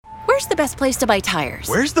Where's the best place to buy tires?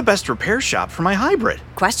 Where's the best repair shop for my hybrid?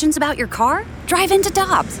 Questions about your car? Drive into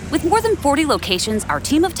Dobbs. With more than 40 locations, our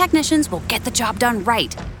team of technicians will get the job done right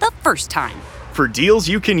the first time. For deals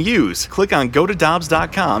you can use, click on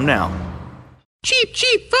gotodobbs.com now. Cheap,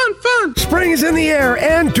 cheap, fun, fun. Spring is in the air,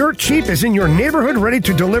 and Dirt Cheap is in your neighborhood ready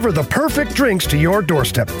to deliver the perfect drinks to your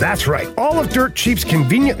doorstep. That's right. All of Dirt Cheap's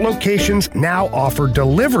convenient locations now offer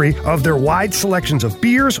delivery of their wide selections of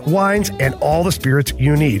beers, wines, and all the spirits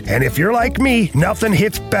you need. And if you're like me, nothing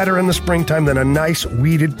hits better in the springtime than a nice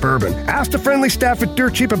weeded bourbon. Ask the friendly staff at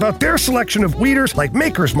Dirt Cheap about their selection of weeders like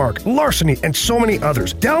Maker's Mark, Larceny, and so many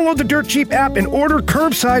others. Download the Dirt Cheap app and order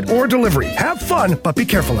curbside or delivery. Have fun, but be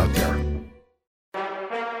careful out there.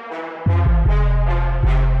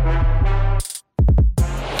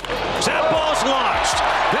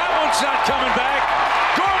 Not coming back.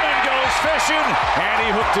 Gorman goes fishing, and he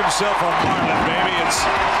hooked himself a marlin, baby. It's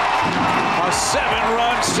a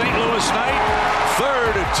 7-run St. Louis night.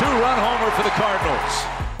 Third 2-run homer for the Cardinals.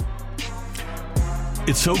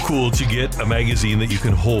 It's so cool to get a magazine that you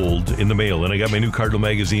can hold in the mail. And I got my new Cardinal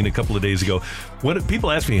Magazine a couple of days ago. When people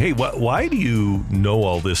ask me, hey, why do you know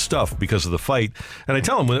all this stuff because of the fight? And I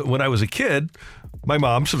tell them, when I was a kid, my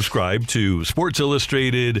mom subscribed to Sports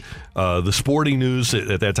Illustrated, the Sporting News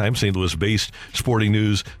at that time, St. Louis-based Sporting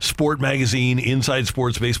News, Sport Magazine, Inside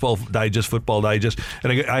Sports, Baseball Digest, Football Digest,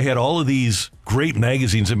 and I had all of these great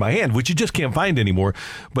magazines in my hand, which you just can't find anymore.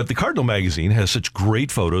 But the Cardinal Magazine has such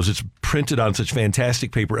great photos. It's printed on such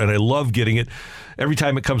fantastic paper, and I love getting it every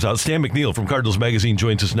time it comes out. Stan McNeal from Cardinals Magazine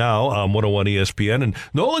joins us now on 101 ESPN, and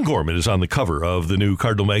Nolan Gorman is on the cover of the new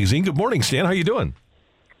Cardinal Magazine. Good morning, Stan. How you doing?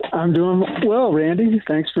 I'm doing well, Randy.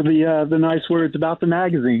 Thanks for the nice words about the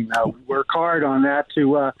magazine. We work hard on that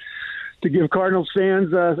to give Cardinals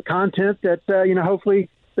fans content that hopefully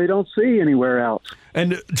they don't see anywhere else.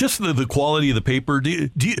 And just the quality of the paper, do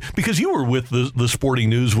you, because you were with the Sporting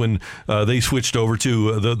News when they switched over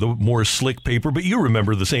to the more slick paper, but you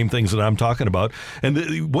remember the same things that I'm talking about.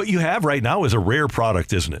 And what you have right now is a rare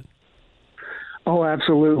product, isn't it? Oh,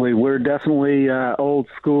 absolutely. We're definitely old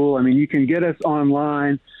school. I mean, you can get us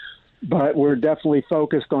online, but we're definitely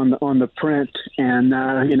focused on the print. And,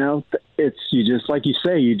 it's you just like you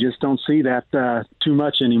say, you just don't see that too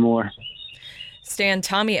much anymore. Stan,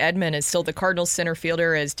 Tommy Edman is still the Cardinals center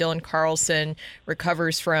fielder as Dylan Carlson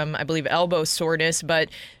recovers from, I believe, elbow soreness. But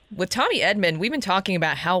with Tommy Edman, we've been talking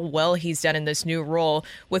about how well he's done in this new role.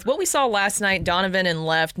 With what we saw last night, Donovan in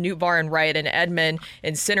left, Nootbaar in right, and Edman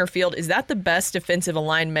in center field, is that the best defensive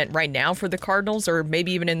alignment right now for the Cardinals, or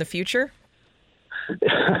maybe even in the future?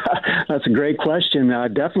 That's a great question.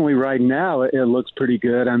 Definitely right now it looks pretty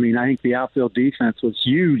good. I mean, I think the outfield defense was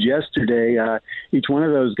huge yesterday. Each one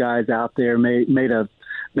of those guys out there made a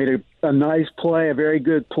nice play, a very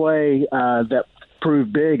good play that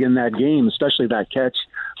proved big in that game, especially that catch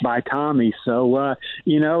by Tommy. So,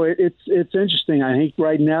 it's interesting. I think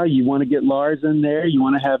right now you want to get Lars in there. You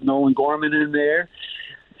want to have Nolan Gorman in there.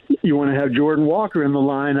 You want to have Jordan Walker in the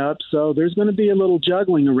lineup. So there's going to be a little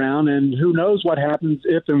juggling around, and who knows what happens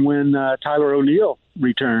if and when Tyler O'Neill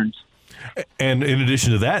returns. And in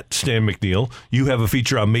addition to that, Stan McNeal, you have a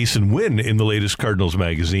feature on Mason Wynn in the latest Cardinals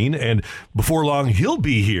magazine, and before long he'll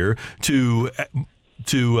be here to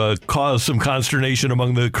cause some consternation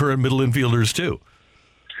among the current middle infielders too.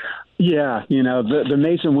 Yeah, the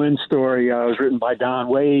Mason Wynn story was written by Don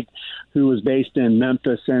Wade, who was based in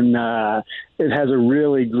Memphis, and it has a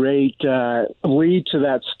really great lead to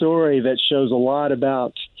that story that shows a lot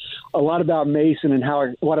about Mason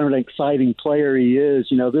and what an exciting player he is.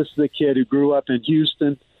 This is a kid who grew up in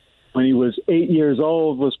Houston. When he was 8 years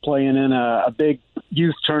old, was playing in a big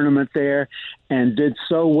youth tournament there, and did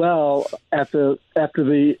so well after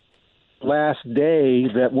the last day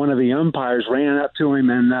that one of the umpires ran up to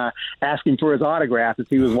him and asked him for his autograph as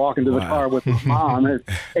he was walking to the car with his mom. At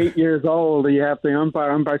 8 years old, you have the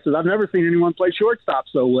umpire says, I've never seen anyone play shortstop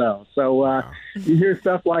so well. So you hear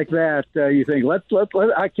stuff like that, you think,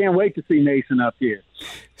 I can't wait to see Mason up here.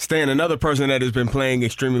 Stan, another person that has been playing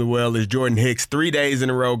extremely well is Jordan Hicks. 3 days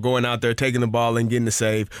in a row going out there, taking the ball and getting the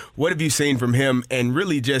save. What have you seen from him and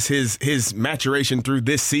really just his maturation through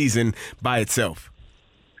this season by itself?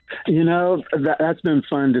 That's been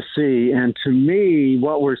fun to see. And to me,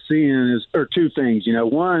 what we're seeing is two things.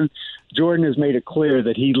 One, Jordan has made it clear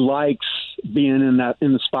that he likes being in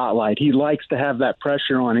the spotlight. He likes to have that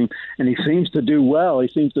pressure on him, and he seems to do well. He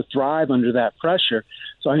seems to thrive under that pressure.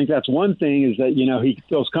 So I think that's one thing, is that, he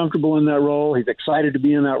feels comfortable in that role. He's excited to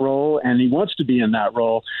be in that role, and he wants to be in that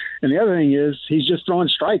role. And the other thing is he's just throwing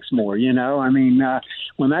strikes more,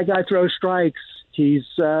 when that guy throws strikes, he's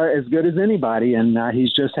as good as anybody, and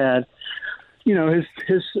he's just had,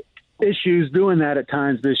 his issues doing that at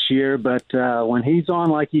times this year, but when he's on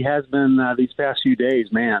like he has been these past few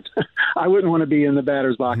days, man, I wouldn't want to be in the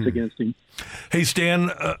batter's box against him. Hey, Stan,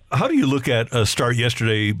 how do you look at a start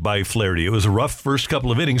yesterday by Flaherty? It was a rough first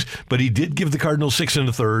couple of innings, but he did give the Cardinals 6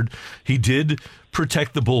 1/3. He did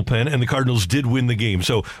protect the bullpen, and the Cardinals did win the game.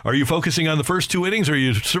 So are you focusing on the first 2 innings, or are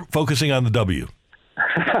you focusing on the W?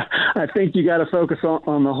 I think you got to focus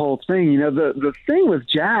on the whole thing. You know, the thing with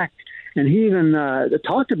Jack, and he even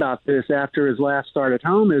talked about this after his last start at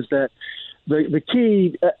home, is that the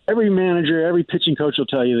key, every manager, every pitching coach will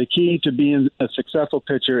tell you, the key to being a successful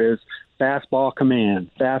pitcher is fastball command.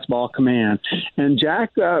 And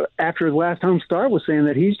Jack, after his last home start, was saying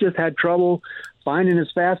that he's just had trouble finding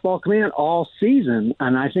his fastball command all season.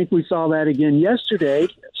 And I think we saw that again yesterday,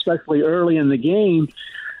 especially early in the game.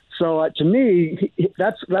 So to me,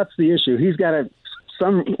 that's the issue. He's got to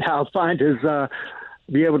somehow find his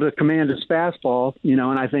be able to command his fastball, you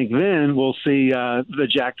know, and I think then we'll see the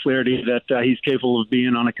Jack Flaherty that he's capable of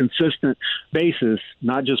being on a consistent basis,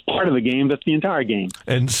 not just part of the game, but the entire game.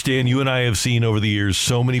 And Stan, you and I have seen over the years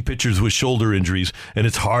so many pitchers with shoulder injuries, and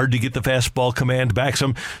it's hard to get the fastball command back.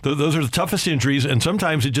 Those are the toughest injuries, and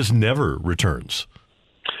sometimes it just never returns.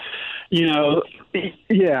 You know,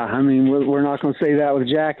 yeah, I mean, we're not going to say that with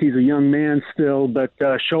Jack. He's a young man still, but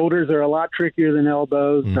shoulders are a lot trickier than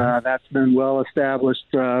elbows. That's been well established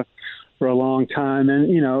for a long time.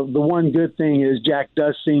 And, you know, the one good thing is Jack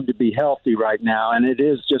does seem to be healthy right now, and it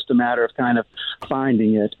is just a matter of kind of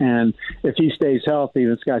finding it. And if he stays healthy,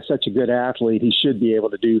 this guy's such a good athlete, he should be able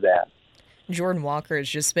to do that. Jordan Walker has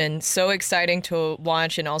just been so exciting to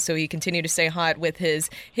watch, and also he continued to stay hot with his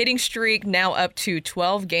hitting streak, now up to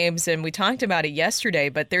 12 games, and we talked about it yesterday,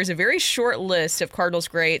 but there's a very short list of Cardinals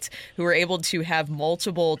greats who are able to have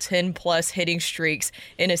multiple 10-plus hitting streaks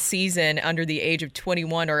in a season under the age of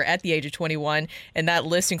 21 or at the age of 21, and that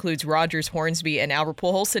list includes Rogers, Hornsby, and Albert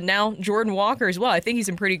Pujols, and now Jordan Walker as well. I think he's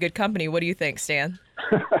in pretty good company. What do you think, Stan?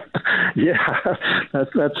 Yeah,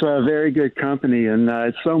 that's very good company, and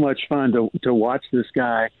it's so much fun to watch this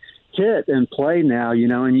guy hit and play now, you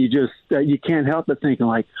know, and you just you can't help but thinking,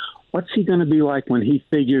 like, what's he going to be like when he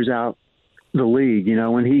figures out the league, you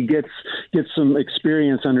know, when he gets some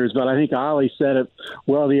experience under his belt. I think Ollie said it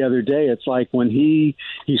well the other day. It's like when he's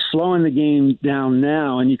slowing the game down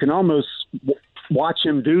now, and you can almost watch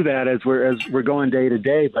him do that as we're going day to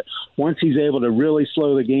day. But once he's able to really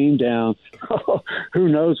slow the game down, who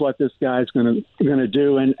knows what this guy's going to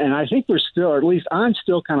do? And I think we're still, or at least I'm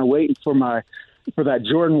still kind of waiting for that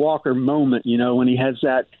Jordan Walker moment, you know, when he has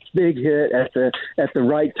that big hit at the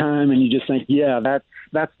right time, and you just think, yeah,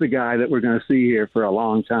 that's the guy that we're going to see here for a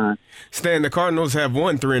long time. Stan, the Cardinals have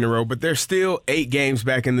won 3 in a row, but they're still 8 games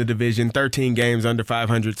back in the division, 13 games under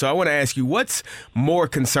 500. So I want to ask you, what's more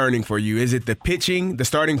concerning for you? Is it the pitching, the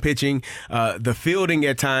starting pitching, the fielding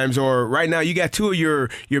at times, or right now you got 2 of your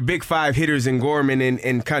big 5 hitters in Gorman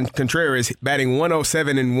and Contreras batting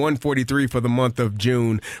 107 and 143 for the month of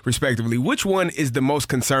June, respectively. Which one is the most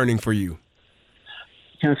concerning for you?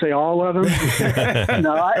 Can I say all of them?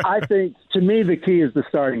 No, I think, to me, the key is the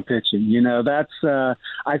starting pitching. You know, that's I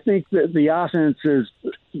think that the offense is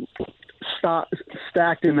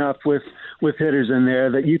stacked enough with hitters in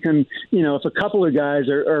there that you can, you know, if a couple of guys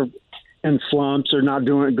are in slumps or not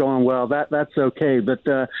going well, that's okay. But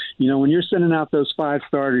you know, when you're sending out those 5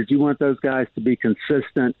 starters, you want those guys to be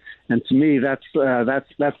consistent. And to me, that's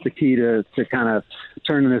the key to kind of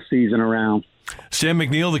turning this season around. Stan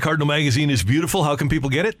McNeal, the Cardinal Magazine is beautiful. How can people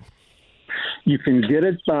get it? You can get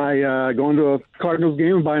it by going to a Cardinals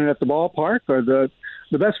game and buying it at the ballpark, or the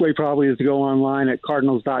best way probably is to go online at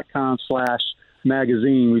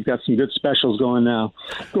cardinals.com/magazine. We've got some good specials going on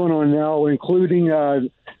now, including Nolan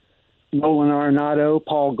Arenado,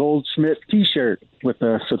 Paul Goldschmidt T-shirt with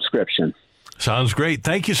a subscription. Sounds great.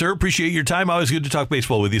 Thank you, sir. Appreciate your time. Always good to talk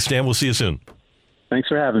baseball with you, Stan. We'll see you soon. Thanks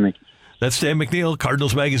for having me. That's Stan McNeal,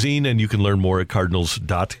 Cardinals Magazine, and you can learn more at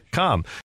cardinals.com.